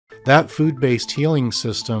That food-based healing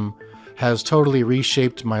system has totally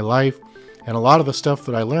reshaped my life, and a lot of the stuff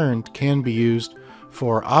that I learned can be used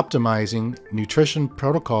for optimizing nutrition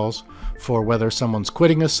protocols for whether someone's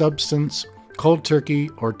quitting a substance, cold turkey,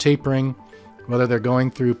 or tapering, whether they're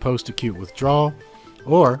going through post-acute withdrawal,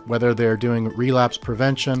 or whether they're doing relapse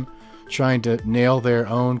prevention, trying to nail their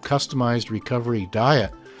own customized recovery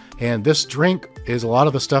diet. And this drink is a lot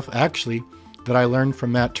of the stuff actually that I learned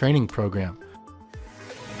from that training program.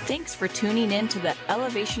 Thanks for tuning in to the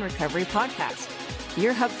Elevation Recovery Podcast,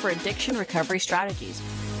 your hub for addiction recovery strategies,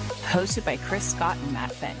 hosted by Chris Scott and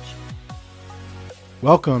Matt Finch.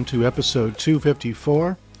 Welcome to episode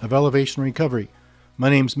 254 of Elevation Recovery. My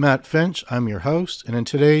name's Matt Finch, I'm your host, and in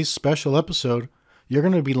today's special episode, you're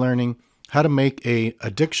going to be learning how to make a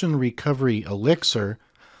addiction recovery elixir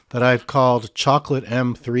that I've called Chocolate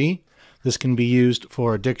M3. This can be used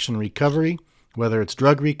for addiction recovery, whether it's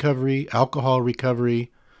drug recovery, alcohol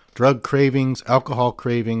recovery, drug cravings, alcohol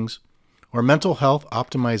cravings, or mental health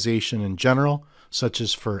optimization in general, such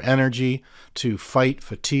as for energy, to fight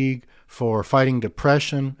fatigue, for fighting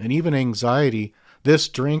depression, and even anxiety. This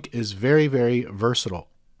drink is very, very versatile.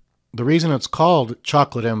 The reason it's called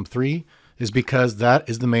Chocolate M3 is because that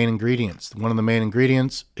is the main ingredients. One of the main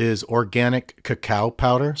ingredients is organic cacao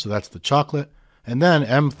powder, so that's the chocolate. And then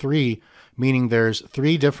M3, meaning there's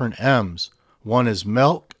three different M's. One is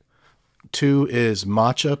milk, two is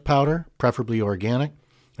matcha powder, preferably organic,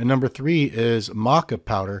 and number three is maca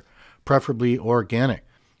powder, preferably organic.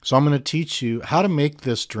 So I'm going to teach you how to make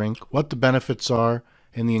this drink, what the benefits are,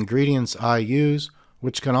 and the ingredients I use,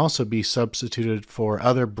 which can also be substituted for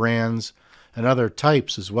other brands and other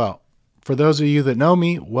types as well. For those of you that know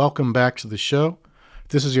me, welcome back to the show. If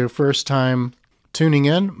this is your first time tuning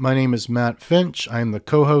in, my name is Matt Finch. I'm the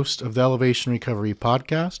co-host of the Elevation Recovery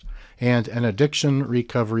Podcast and an addiction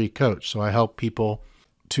recovery coach. So I help people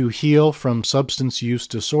to heal from substance use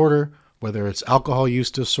disorder, whether it's alcohol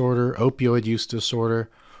use disorder, opioid use disorder,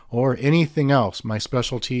 or anything else. My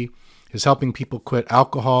specialty is helping people quit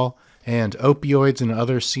alcohol and opioids and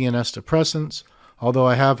other CNS depressants, although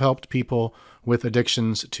I have helped people with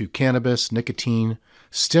addictions to cannabis, nicotine,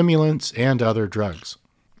 stimulants, and other drugs.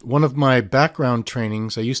 One of my background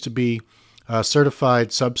trainings, I used to be a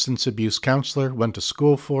certified substance abuse counselor, went to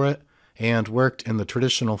school for it, and worked in the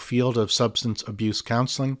traditional field of substance abuse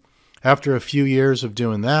counseling. After a few years of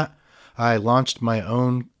doing that, I launched my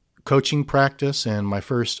own coaching practice and my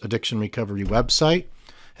first addiction recovery website,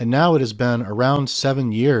 and now it has been around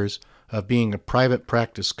 7 years of being a private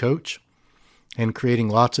practice coach and creating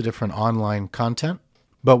lots of different online content.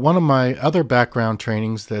 But one of my other background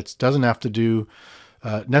trainings that doesn't have to do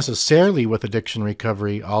necessarily with addiction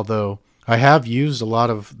recovery, although I have used a lot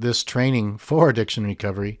of this training for addiction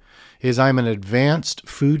recovery, is I'm an advanced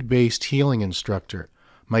food-based healing instructor.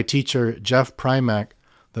 My teacher, Jeff Primack,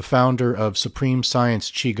 the founder of Supreme Science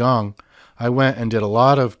Qigong, I went and did a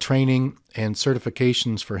lot of training and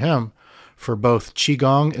certifications for him for both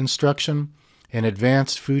Qigong instruction and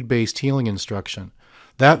advanced food-based healing instruction.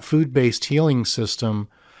 That food-based healing system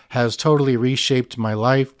has totally reshaped my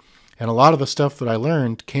life, and a lot of the stuff that I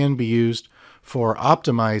learned can be used for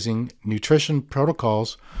optimizing nutrition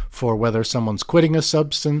protocols for whether someone's quitting a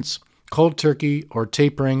substance, cold turkey, or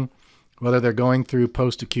tapering, whether they're going through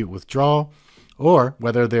post-acute withdrawal, or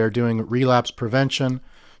whether they're doing relapse prevention,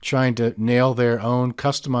 trying to nail their own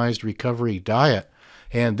customized recovery diet.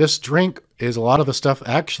 And this drink is a lot of the stuff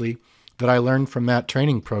actually that I learned from that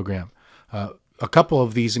training program. A couple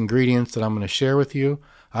of these ingredients that I'm going to share with you,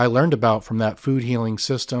 I learned about from that food healing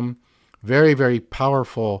system. Very, very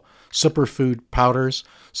powerful superfood powders.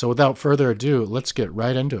 So without further ado, let's get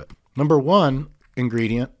right into it. Number one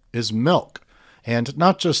ingredient is milk, and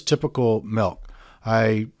not just typical milk.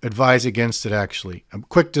 I advise against it actually. A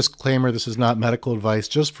quick disclaimer, this is not medical advice,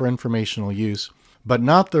 just for informational use, but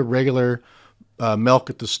not the regular milk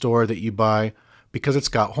at the store that you buy, because it's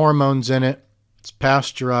got hormones in it, it's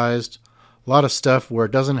pasteurized, a lot of stuff where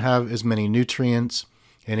it doesn't have as many nutrients,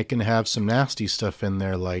 and it can have some nasty stuff in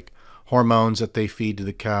there like hormones that they feed to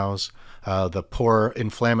the cows, the poor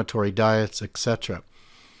inflammatory diets, etc.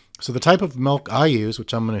 So the type of milk I use,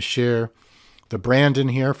 which I'm going to share the brand in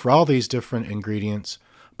here for all these different ingredients,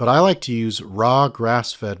 but I like to use raw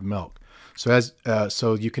grass-fed milk.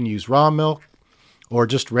 So you can use raw milk or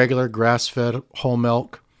just regular grass-fed whole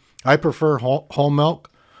milk. I prefer whole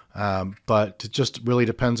milk, but it just really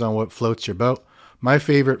depends on what floats your boat. My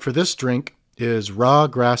favorite for this drink is raw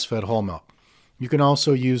grass-fed whole milk. You can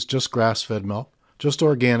also use just grass-fed milk, just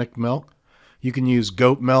organic milk. You can use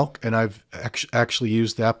goat milk, and I've actually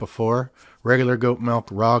used that before. Regular goat milk,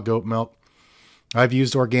 raw goat milk. I've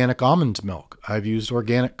used organic almond milk. I've used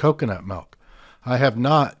organic coconut milk. I have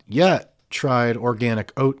not yet tried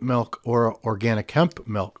organic oat milk or organic hemp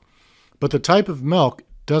milk, but the type of milk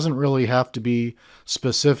doesn't really have to be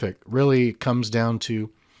specific. Really, it comes down to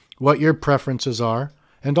what your preferences are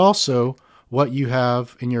and also what you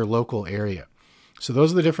have in your local area. So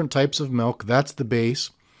those are the different types of milk. That's the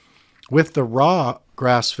base. With the raw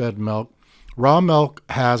grass-fed milk, raw milk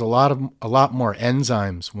has a lot more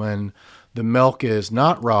enzymes. When the milk is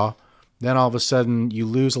not raw, then all of a sudden you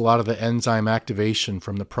lose a lot of the enzyme activation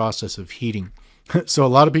from the process of heating. So a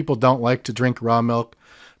lot of people don't like to drink raw milk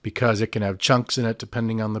because it can have chunks in it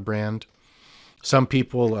depending on the brand. Some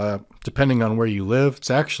people, depending on where you live,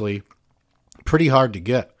 it's actually pretty hard to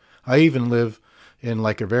get. I even live in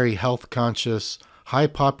like a very health conscious, high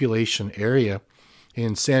population area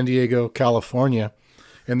in San Diego, California.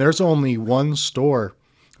 And there's only one store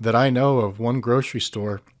that I know of, one grocery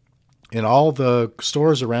store in all the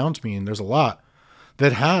stores around me, and there's a lot,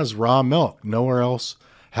 that has raw milk. Nowhere else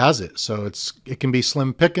has it. So it can be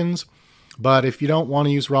slim pickings, but if you don't want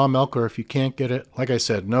to use raw milk or if you can't get it, like I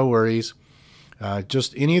said, no worries.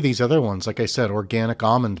 Just any of these other ones, like I said, organic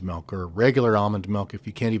almond milk or regular almond milk if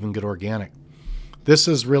you can't even get organic. This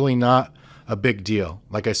is really not a big deal.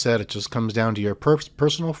 Like I said, it just comes down to your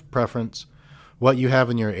personal preference, what you have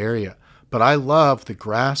in your area. But I love the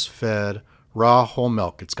grass-fed raw whole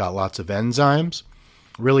milk. It's got lots of enzymes,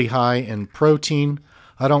 really high in protein.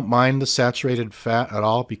 I don't mind the saturated fat at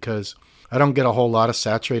all because I don't get a whole lot of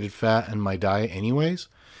saturated fat in my diet anyways.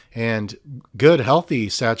 And good, healthy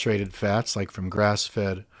saturated fats, like from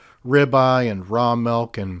grass-fed ribeye and raw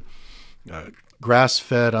milk and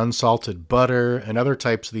grass-fed unsalted butter and other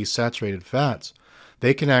types of these saturated fats,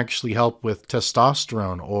 they can actually help with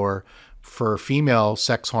testosterone or for female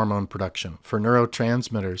sex hormone production, for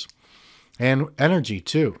neurotransmitters, and energy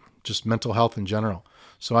too, just mental health in general.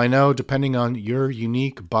 So I know depending on your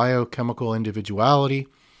unique biochemical individuality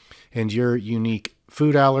and your unique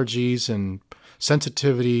food allergies and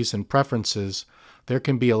sensitivities and preferences, there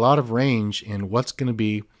can be a lot of range in what's going to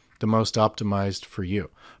be the most optimized for you.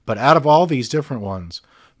 But out of all these different ones,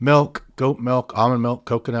 milk, goat milk, almond milk,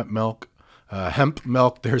 coconut milk, hemp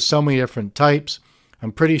milk, there's so many different types.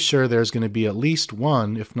 I'm pretty sure there's going to be at least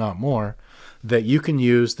one, if not more, that you can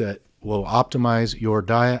use that will optimize your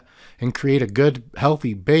diet and create a good,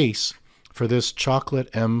 healthy base for this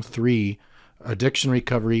chocolate M3 addiction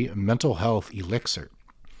recovery mental health elixir.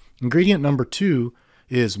 Ingredient number 2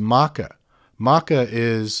 is maca. Maca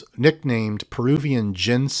is nicknamed Peruvian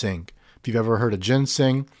ginseng. If you've ever heard of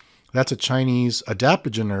ginseng, that's a Chinese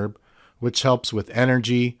adaptogen herb which helps with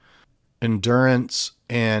energy, endurance,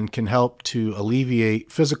 and can help to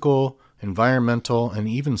alleviate physical, environmental, and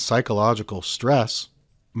even psychological stress.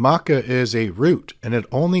 Maca is a root, and it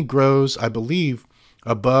only grows, I believe,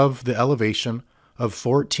 above the elevation of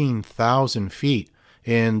 14,000 feet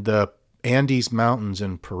in the Andes Mountains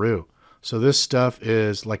in Peru. So this stuff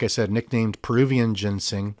is, like I said, nicknamed Peruvian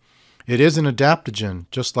ginseng. It is an adaptogen,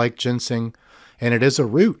 just like ginseng, and it is a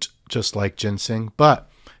root, just like ginseng, but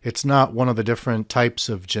it's not one of the different types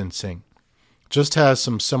of ginseng. Just has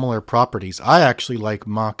some similar properties. I actually like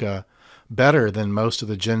maca better than most of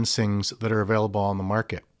the ginsengs that are available on the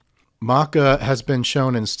market. Maca has been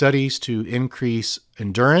shown in studies to increase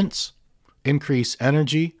endurance, increase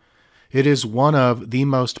energy. It is one of the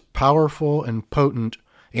most powerful and potent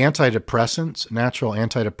antidepressants, natural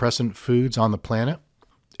antidepressant foods on the planet.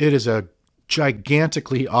 It is a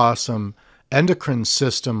gigantically awesome endocrine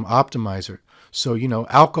system optimizer. So,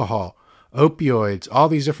 alcohol, opioids, all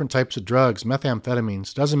these different types of drugs,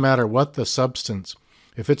 methamphetamines, doesn't matter what the substance.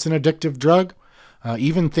 If it's an addictive drug,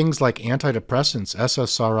 even things like antidepressants,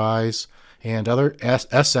 SSRIs, and other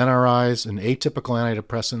SNRIs and atypical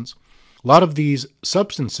antidepressants, a lot of these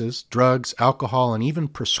substances, drugs, alcohol, and even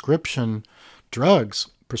prescription drugs,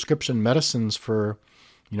 prescription medicines for,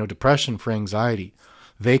 depression, for anxiety,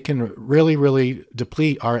 they can really, really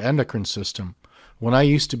deplete our endocrine system. When I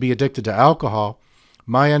used to be addicted to alcohol,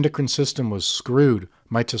 my endocrine system was screwed.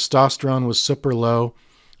 My testosterone was super low.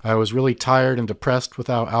 I was really tired and depressed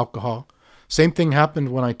without alcohol. Same thing happened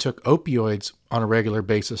when I took opioids on a regular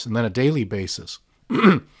basis and then a daily basis.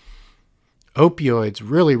 Opioids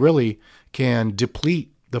really, really can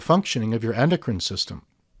deplete the functioning of your endocrine system.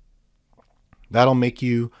 That'll make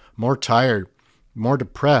you more tired, more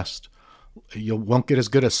depressed. You won't get as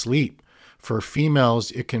good a sleep. For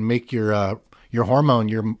females, it can make your hormone,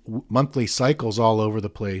 your monthly cycles all over the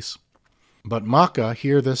place. But maca,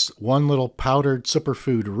 here, this one little powdered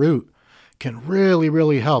superfood root, can really,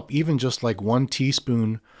 really help. Even just like 1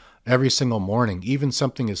 teaspoon every single morning, even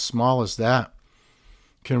something as small as that,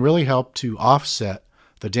 can really help to offset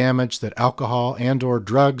the damage that alcohol and or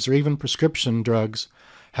drugs or even prescription drugs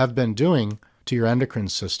have been doing to your endocrine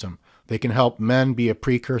system. They can help men be a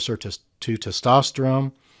precursor to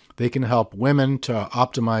testosterone. They can help women to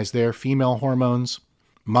optimize their female hormones.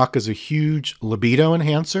 Maca is a huge libido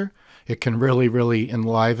enhancer. It can really, really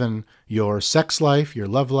enliven your sex life, your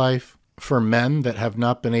love life. For men that have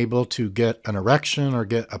not been able to get an erection or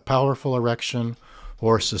get a powerful erection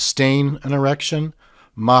or sustain an erection,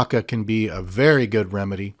 maca can be a very good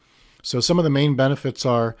remedy. So some of the main benefits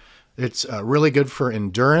are it's really good for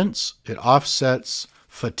endurance. It offsets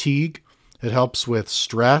fatigue. It helps with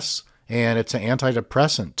stress, and it's an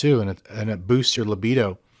antidepressant too, and it boosts your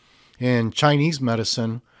libido. In Chinese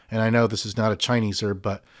medicine, and I know this is not a Chinese herb,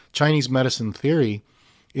 but Chinese medicine theory,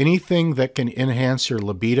 anything that can enhance your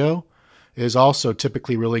libido is also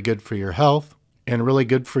typically really good for your health and really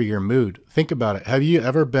good for your mood. Think about it. Have you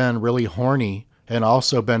ever been really horny and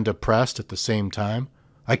also been depressed at the same time?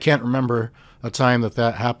 I can't remember a time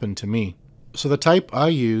that happened to me. So the type I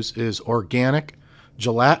use is organic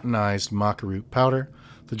gelatinized maca root powder.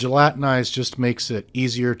 The gelatinized just makes it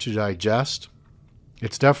easier to digest.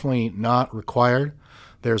 It's definitely not required.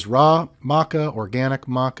 There's raw maca, organic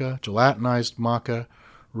maca, gelatinized maca,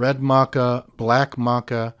 red maca, black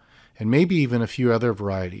maca, and maybe even a few other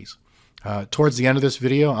varieties. Towards the end of this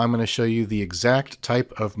video, I'm going to show you the exact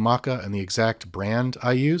type of maca and the exact brand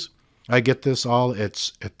I use. I get this all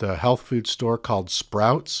at the health food store called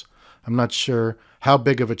Sprouts. I'm not sure how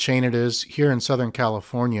big of a chain it is. Here in Southern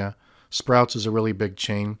California, Sprouts is a really big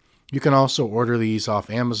chain. You can also order these off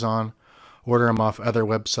Amazon, order them off other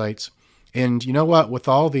websites. And you know what? With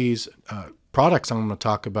all these products I'm going to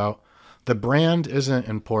talk about, the brand isn't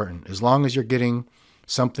important. As long as you're getting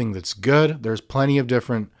something that's good, there's plenty of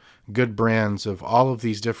different good brands of all of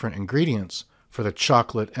these different ingredients for the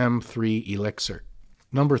chocolate M3 elixir.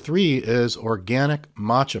 Number 3 is organic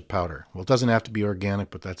matcha powder. Well, it doesn't have to be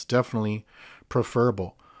organic, but that's definitely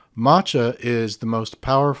preferable. Matcha is the most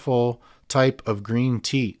powerful type of green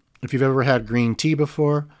tea. If you've ever had green tea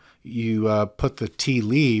before, you put the tea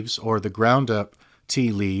leaves or the ground up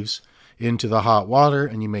tea leaves into the hot water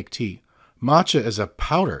and you make tea. Matcha is a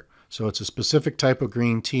powder, so it's a specific type of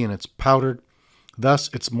green tea and it's powdered. Thus,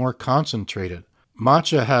 it's more concentrated.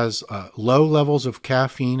 Matcha has low levels of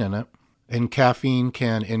caffeine in it, and caffeine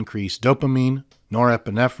can increase dopamine,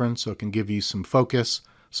 norepinephrine, so it can give you some focus,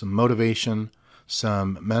 some motivation,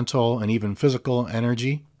 some mental and even physical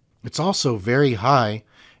energy. It's also very high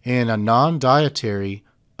in a non-dietary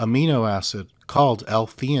amino acid called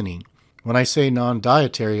L-theanine. When I say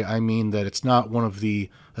non-dietary, I mean that it's not one of the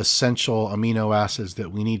essential amino acids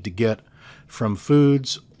that we need to get from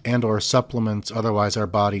foods and or supplements, otherwise our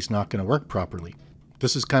body's not going to work properly.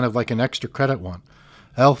 This is kind of like an extra credit one.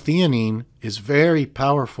 L-theanine is very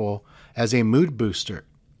powerful as a mood booster.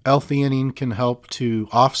 L-theanine can help to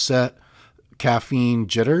offset caffeine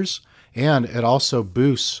jitters, and it also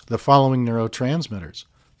boosts the following neurotransmitters: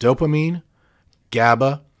 dopamine,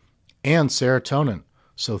 GABA, and serotonin.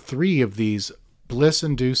 So 3 of these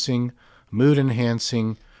bliss-inducing,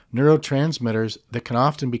 mood-enhancing neurotransmitters that can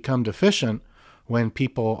often become deficient when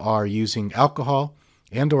people are using alcohol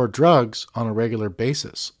and or drugs on a regular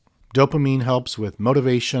basis. Dopamine helps with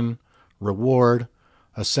motivation, reward,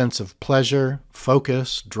 a sense of pleasure,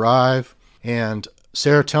 focus, drive, and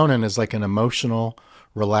serotonin is like an emotional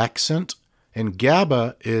relaxant, and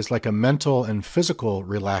GABA is like a mental and physical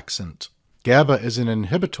relaxant. GABA is an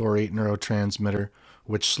inhibitory neurotransmitter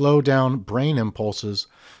which slow down brain impulses,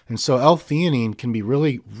 and so L-theanine can be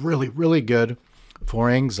really, really, really good for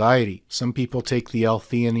anxiety. Some people take the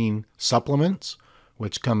L-theanine supplements,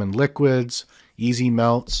 which come in liquids, easy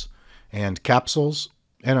melts, and capsules.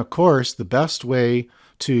 And of course, the best way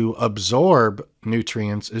to absorb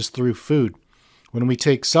nutrients is through food. When we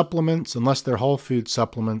take supplements, unless they're whole food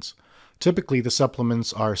supplements, typically the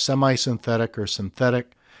supplements are semi-synthetic or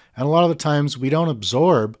synthetic, and a lot of the times we don't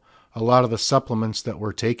absorb a lot of the supplements that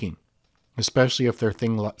we're taking, especially if they're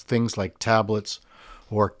things like tablets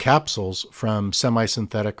or capsules from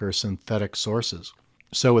semi-synthetic or synthetic sources.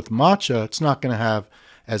 So with matcha, it's not going to have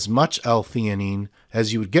as much L-theanine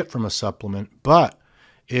as you would get from a supplement, but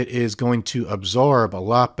it is going to absorb a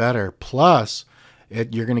lot better. Plus,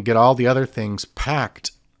 you're going to get all the other things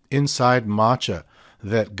packed inside matcha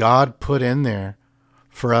that God put in there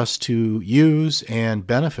for us to use and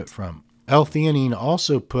benefit from. L-theanine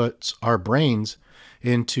also puts our brains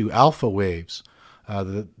into alpha waves.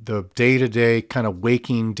 The day-to-day kind of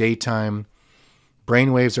waking daytime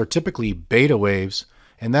brain waves are typically beta waves,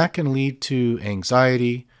 and that can lead to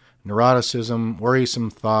anxiety, neuroticism, worrisome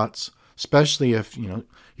thoughts, especially if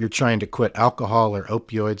you're you're trying to quit alcohol or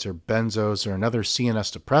opioids or benzos or another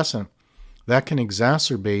CNS depressant, that can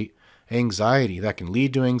exacerbate anxiety. That can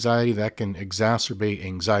lead to anxiety. That can exacerbate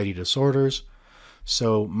anxiety disorders.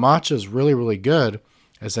 So matcha is really, really good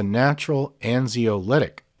as a natural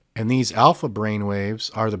anxiolytic. And these alpha brain waves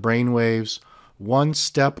are the brain waves one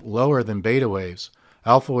step lower than beta waves.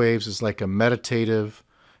 Alpha waves is like a meditative,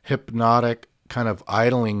 hypnotic, kind of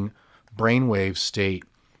idling brainwave state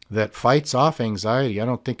that fights off anxiety. I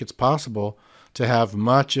don't think it's possible to have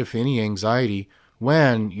much, if any, anxiety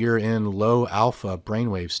when you're in low alpha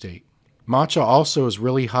brainwave state. Matcha also is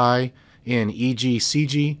really high in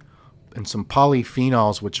EG-CG and some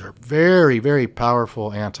polyphenols, which are very, very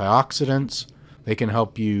powerful antioxidants. They can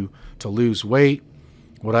help you to lose weight.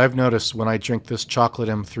 What I've noticed when I drink this chocolate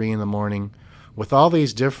M3 in the morning, with all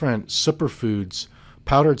these different superfoods,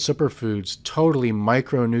 powdered superfoods, totally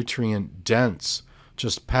micronutrient dense,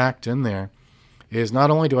 just packed in there, is not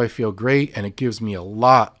only do I feel great and it gives me a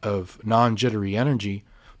lot of non-jittery energy,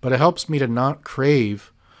 but it helps me to not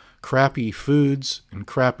crave crappy foods and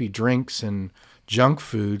crappy drinks and junk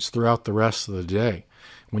foods throughout the rest of the day.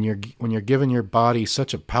 When you're giving your body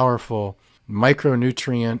such a powerful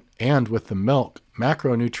micronutrient and with the milk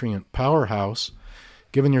macronutrient powerhouse,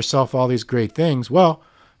 giving yourself all these great things, well,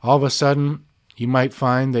 all of a sudden you might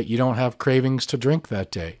find that you don't have cravings to drink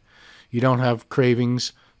that day. You don't have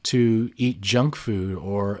cravings to eat junk food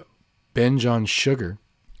or binge on sugar.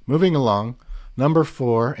 Moving along, number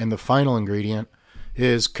 4 and the final ingredient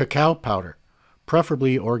is cacao powder,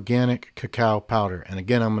 preferably organic cacao powder. And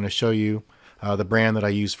again, I'm going to show you the brand that I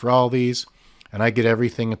use for all these. And I get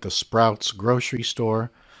everything at the Sprouts grocery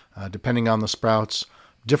store. Depending on the Sprouts,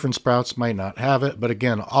 different Sprouts might not have it. But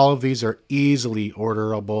again, all of these are easily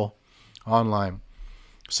orderable online.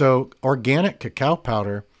 So organic cacao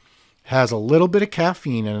powder has a little bit of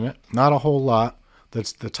caffeine in it, not a whole lot.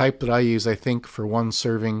 That's the type that I use. I think for one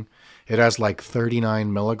serving, it has like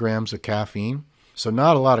 39 milligrams of caffeine. So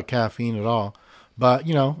not a lot of caffeine at all, but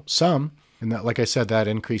some. And that, like I said, that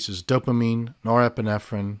increases dopamine,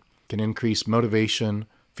 norepinephrine, can increase motivation,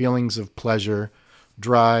 feelings of pleasure,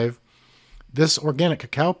 drive. This organic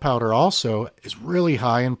cacao powder also is really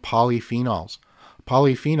high in polyphenols.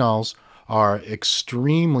 Polyphenols are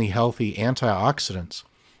extremely healthy antioxidants.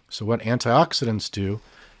 So what antioxidants do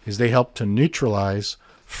is they help to neutralize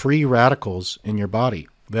free radicals in your body.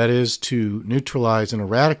 That is, to neutralize and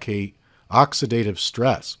eradicate oxidative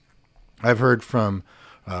stress. I've heard from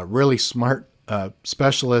really smart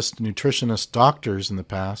specialist nutritionist doctors in the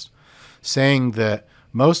past saying that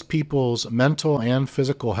most people's mental and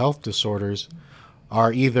physical health disorders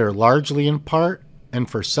are either largely in part, and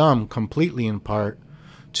for some completely in part,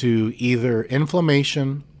 to either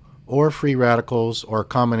inflammation or free radicals, or a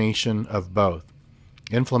combination of both,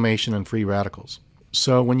 inflammation and free radicals.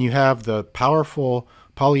 So when you have the powerful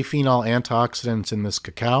polyphenol antioxidants in this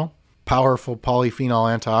cacao, powerful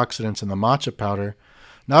polyphenol antioxidants in the matcha powder,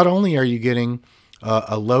 not only are you getting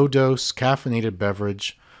a low dose caffeinated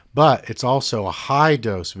beverage, but it's also a high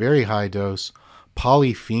dose, very high dose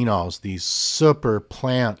polyphenols, these super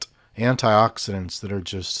plant antioxidants that are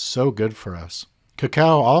just so good for us.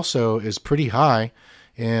 Cacao also is pretty high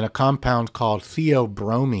in a compound called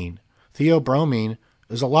theobromine. Theobromine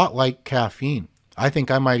is a lot like caffeine. I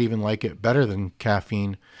think I might even like it better than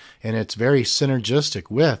caffeine, and it's very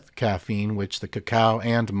synergistic with caffeine, which the cacao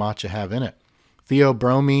and matcha have in it.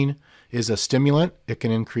 Theobromine is a stimulant. It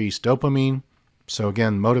can increase dopamine. So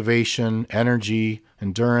again, motivation, energy,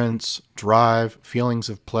 endurance, drive, feelings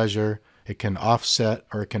of pleasure. It can offset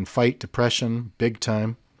or it can fight depression big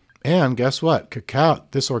time. And guess what? Cacao,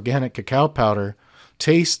 this organic cacao powder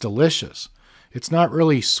tastes delicious. It's not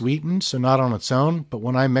really sweetened, so not on its own, but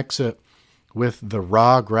when I mix it with the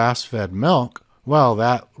raw grass-fed milk, well,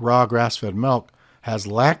 that raw grass-fed milk has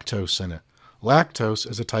lactose in it. Lactose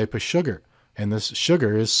is a type of sugar, and this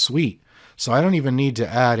sugar is sweet. So I don't even need to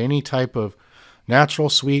add any type of natural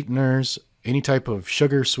sweeteners, any type of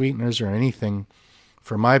sugar sweeteners or anything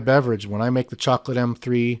for my beverage. When I make the chocolate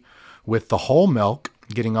M3 with the whole milk,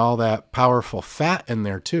 getting all that powerful fat in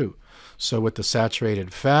there too. So with the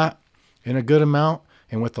saturated fat in a good amount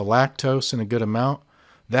and with the lactose in a good amount,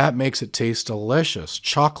 that makes it taste delicious.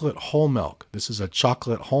 Chocolate whole milk. This is a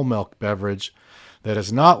chocolate whole milk beverage that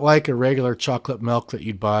is not like a regular chocolate milk that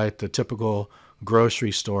you'd buy at the typical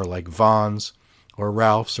grocery store like Vaughn's or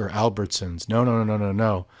Ralph's or Albertsons.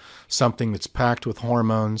 No. Something that's packed with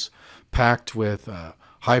hormones, packed with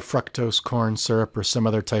high fructose corn syrup or some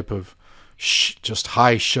other type of just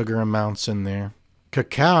high sugar amounts in there.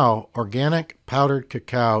 Cacao, organic powdered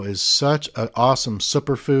cacao, is such an awesome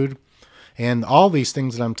superfood. And all these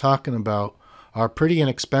things that I'm talking about are pretty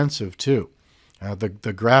inexpensive too.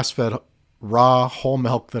 The grass-fed raw whole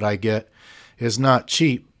milk that I get is not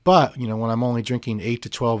cheap, but when I'm only drinking 8 to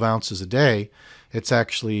 12 ounces a day, it's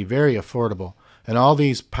actually very affordable. And all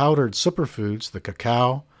these powdered superfoods, the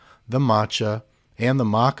cacao, the matcha, and the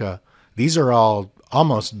maca, these are all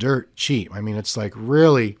almost dirt cheap. I mean, it's like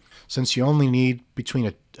really, since you only need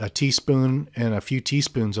between a teaspoon and a few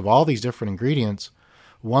teaspoons of all these different ingredients,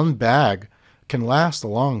 one bag can last a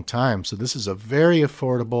long time. So this is a very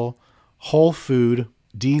affordable, whole food,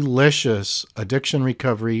 delicious addiction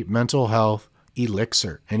recovery, mental health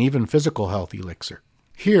elixir, and even physical health elixir.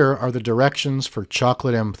 Here are the directions for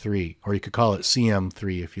chocolate M3, or you could call it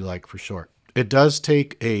C-M3 if you like for short. It does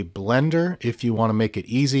take a blender if you want to make it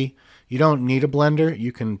easy. You don't need a blender.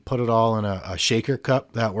 You can put it all in a shaker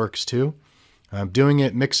cup. That works too.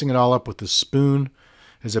 Mixing it all up with a spoon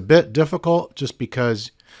is a bit difficult just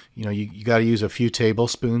because you got to use a few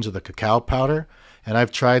tablespoons of the cacao powder. And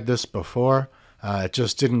I've tried this before. It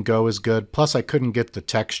just didn't go as good. Plus, I couldn't get the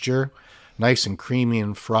texture nice and creamy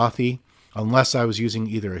and frothy unless I was using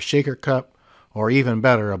either a shaker cup or even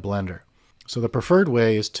better, a blender. So the preferred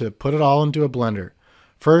way is to put it all into a blender.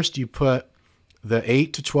 First, you put the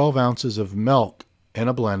 8 to 12 ounces of milk in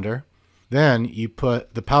a blender. Then you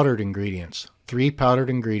put the powdered ingredients, 3 powdered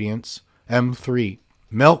ingredients, M3.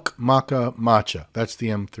 Milk, maca, matcha, that's the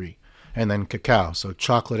M3. And then cacao, so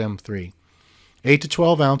chocolate M3. 8 to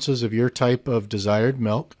 12 ounces of your type of desired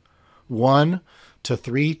milk, 1 to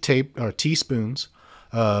 3 teaspoons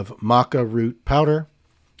of maca root powder.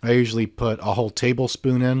 I usually put a whole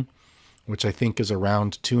tablespoon in, which I think is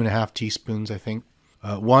around 2.5 teaspoons, I think.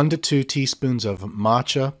 1 to 2 teaspoons of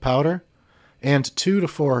matcha powder, and 2 to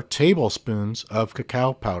 4 tablespoons of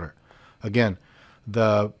cacao powder. Again,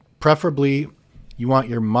 preferably you want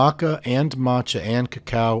your maca and matcha and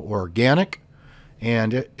cacao organic,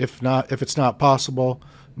 and if it's not possible,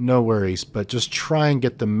 no worries, but just try and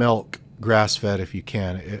get the milk grass-fed if you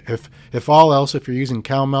can. If all else, if you're using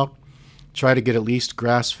cow milk, try to get at least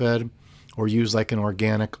grass-fed or use like an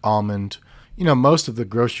organic almond. Most of the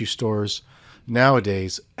grocery stores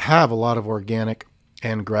nowadays have a lot of organic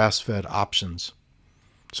and grass-fed options.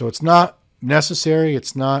 So it's not necessary,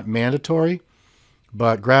 it's not mandatory,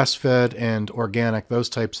 but grass-fed and organic, those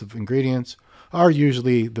types of ingredients are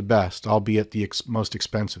usually the best, albeit the most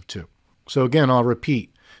expensive too. So again, I'll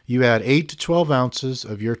repeat. You add 8 to 12 ounces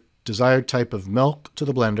of your desired type of milk to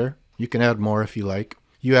the blender. You can add more if you like.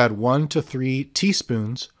 You add 1 to 3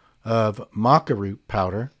 teaspoons of maca root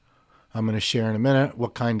powder. I'm going to share in a minute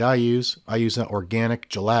what kind I use. I use an organic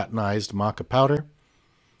gelatinized maca powder.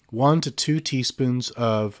 1 to 2 teaspoons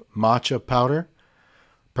of matcha powder,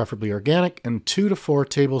 preferably organic, and 2 to 4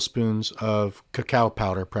 tablespoons of cacao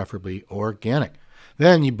powder, preferably organic.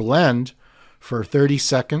 Then you blend for 30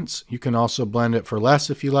 seconds. You can also blend it for less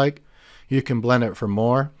if you like. You can blend it for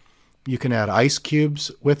more. You can add ice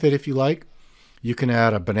cubes with it if you like. You can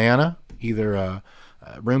add a banana, either a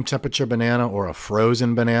room temperature banana or a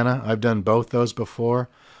frozen banana. I've done both those before.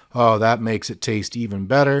 Oh, that makes it taste even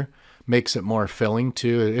better. Makes it more filling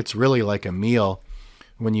too. It's really like a meal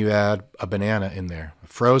when you add a banana in there. A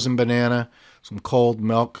frozen banana, some cold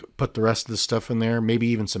milk, put the rest of the stuff in there, maybe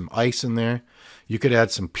even some ice in there. You could add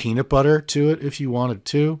some peanut butter to it if you wanted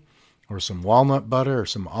to, or some walnut butter or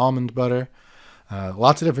some almond butter.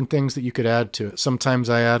 Lots of different things that you could add to it. Sometimes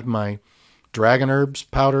I add my dragon herbs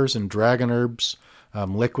powders and dragon herbs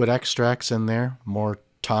liquid extracts in there, more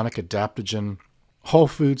tonic adaptogen whole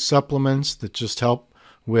food supplements that just help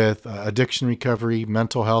with addiction recovery,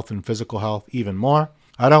 mental health, and physical health even more.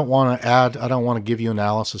 I don't want to give you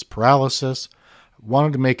analysis paralysis. I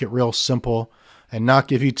wanted to make it real simple and not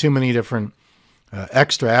give you too many different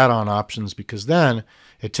extra add-on options, because then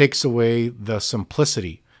it takes away the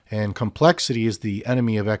simplicity, and complexity is the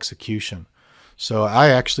enemy of execution. So I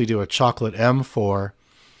actually do a chocolate M4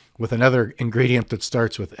 with another ingredient that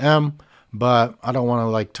starts with M, but I don't want to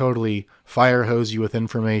like totally fire hose you with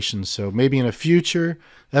information. So maybe in a future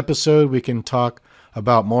episode we can talk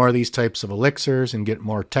about more of these types of elixirs and get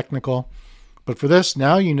more technical. But for this,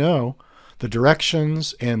 now you know the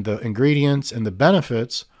directions and the ingredients and the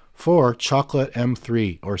benefits for chocolate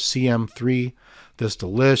M3 or CM3, this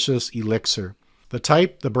delicious elixir.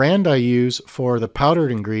 The brand I use for the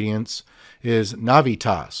powdered ingredients is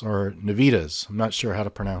Navitas or Navitas. I'm not sure how to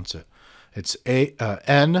pronounce it. It's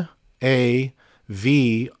N-A-V-I-T-A-S.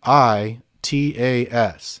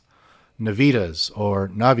 Navitas or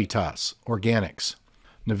Navitas Organics.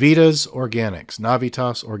 Navitas Organics.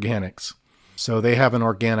 Navitas Organics. So they have an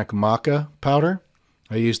organic maca powder.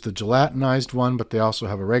 I use the gelatinized one, but they also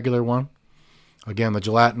have a regular one. Again, the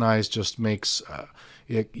gelatinized just makes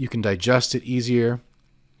You can digest it easier.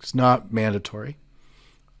 It's not mandatory.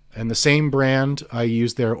 And the same brand, I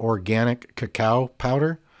use their organic cacao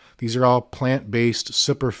powder. These are all plant-based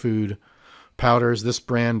superfood powders. This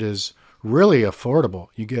brand is really affordable.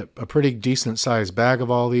 You get a pretty decent sized bag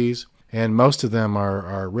of all these, and most of them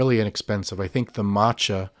are really inexpensive. I think the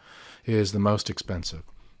matcha is the most expensive.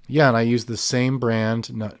 Yeah, and I use the same brand,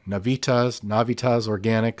 Navitas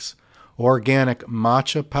Organics, organic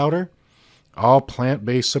matcha powder, all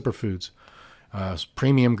plant-based superfoods.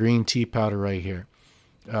 Premium green tea powder right here.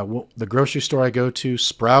 The grocery store I go to,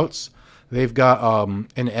 Sprouts, they've got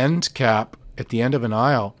an end cap at the end of an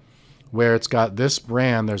aisle where it's got this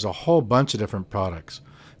brand. There's a whole bunch of different products.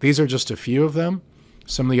 These are just a few of them.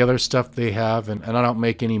 Some of the other stuff they have, and I don't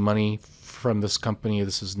make any money from this company.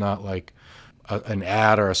 This is not like an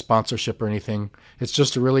ad or a sponsorship or anything. It's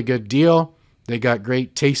just a really good deal. They got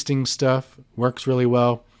great tasting stuff, works really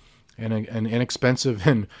well, and inexpensive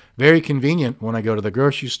and very convenient when I go to the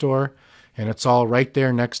grocery store, and it's all right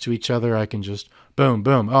there next to each other. I can just boom,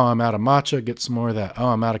 boom. Oh, I'm out of matcha, get some more of that. Oh,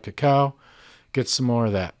 I'm out of cacao, get some more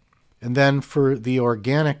of that. And then for the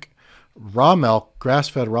organic raw milk,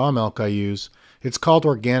 grass-fed raw milk I use, it's called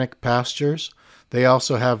Organic Pastures. They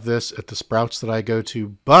also have this at the Sprouts that I go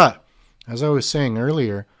to, but as I was saying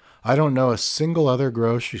earlier, I don't know a single other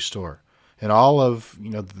grocery store in all of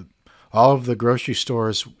the grocery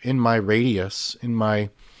stores in my radius, in my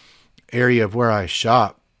area of where I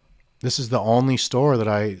shop. This is the only store that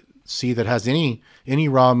I see that has any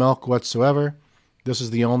raw milk whatsoever. This is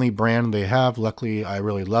the only brand they have. Luckily, I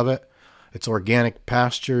really love it. It's Organic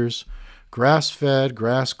Pastures, grass-fed,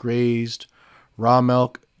 grass-grazed, raw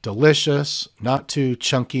milk, delicious, not too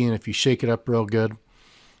chunky, and if you shake it up real good,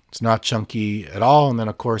 it's not chunky at all. And then,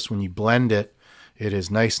 of course, when you blend it, it is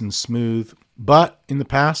nice and smooth. But in the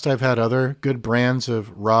past, I've had other good brands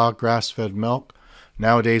of raw grass-fed milk.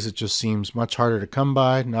 Nowadays, it just seems much harder to come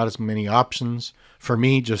by, not as many options. For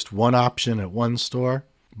me, just one option at one store.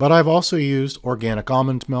 But I've also used organic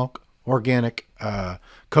almond milk, organic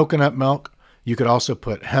coconut milk. You could also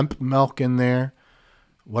put hemp milk in there.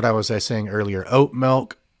 What was I saying earlier? Oat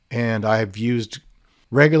milk. And I've used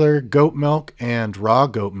regular goat milk and raw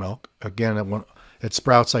goat milk. Again, at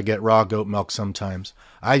Sprouts, I get raw goat milk sometimes.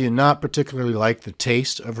 I do not particularly like the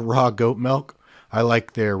taste of raw goat milk. I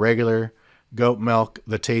like their regular goat milk,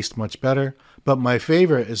 the taste much better. But my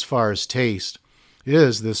favorite as far as taste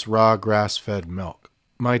is this raw grass-fed milk.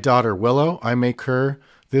 My daughter Willow, I make her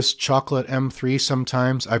this chocolate M3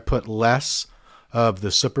 sometimes. I put less of the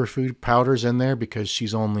superfood powders in there because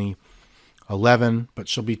she's only 11, but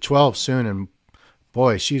she'll be 12 soon. And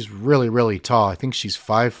boy, she's really, really tall. I think she's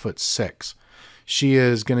 5'6". She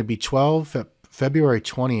is going to be 12 February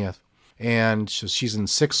 20th, and she's in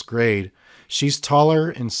 6th grade. She's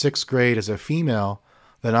taller in 6th grade as a female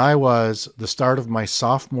than I was the start of my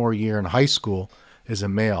sophomore year in high school as a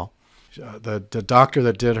male. The doctor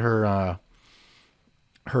that did her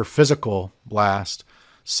physical last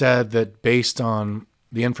said that based on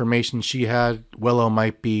the information she had, Willow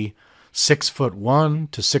might be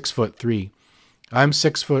 6'1" to 6'3". I'm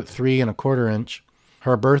 6'3¼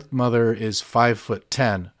 Her birth mother is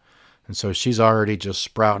 5'10", and so she's already just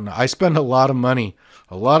sprouting. I spend a lot of money.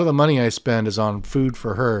 A lot of the money I spend is on food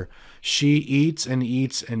for her. She eats and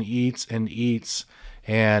eats and eats and eats,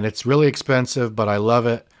 and it's really expensive, but I love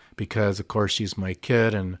it because, of course, she's my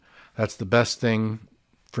kid, and that's the best thing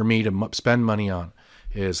for me to spend money on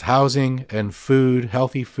is housing and food,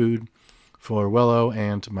 healthy food for Willow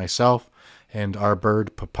and myself and our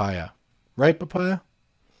bird Papaya. Right, Papaya?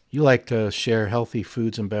 You like to share healthy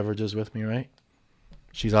foods and beverages with me, right?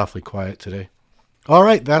 She's awfully quiet today. All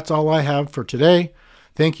right, that's all I have for today.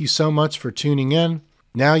 Thank you so much for tuning in.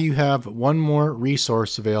 Now you have one more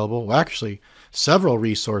resource available. Well, actually, several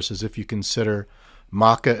resources if you consider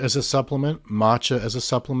maca as a supplement, matcha as a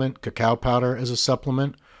supplement, cacao powder as a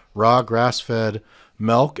supplement, raw grass-fed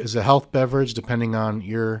milk as a health beverage, depending on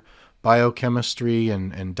your biochemistry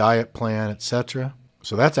and diet plan, etc.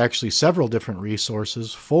 So that's actually several different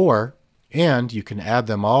resources and you can add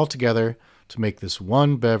them all together to make this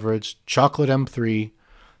one beverage, chocolate M3.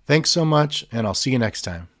 Thanks so much, and I'll see you next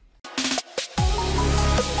time.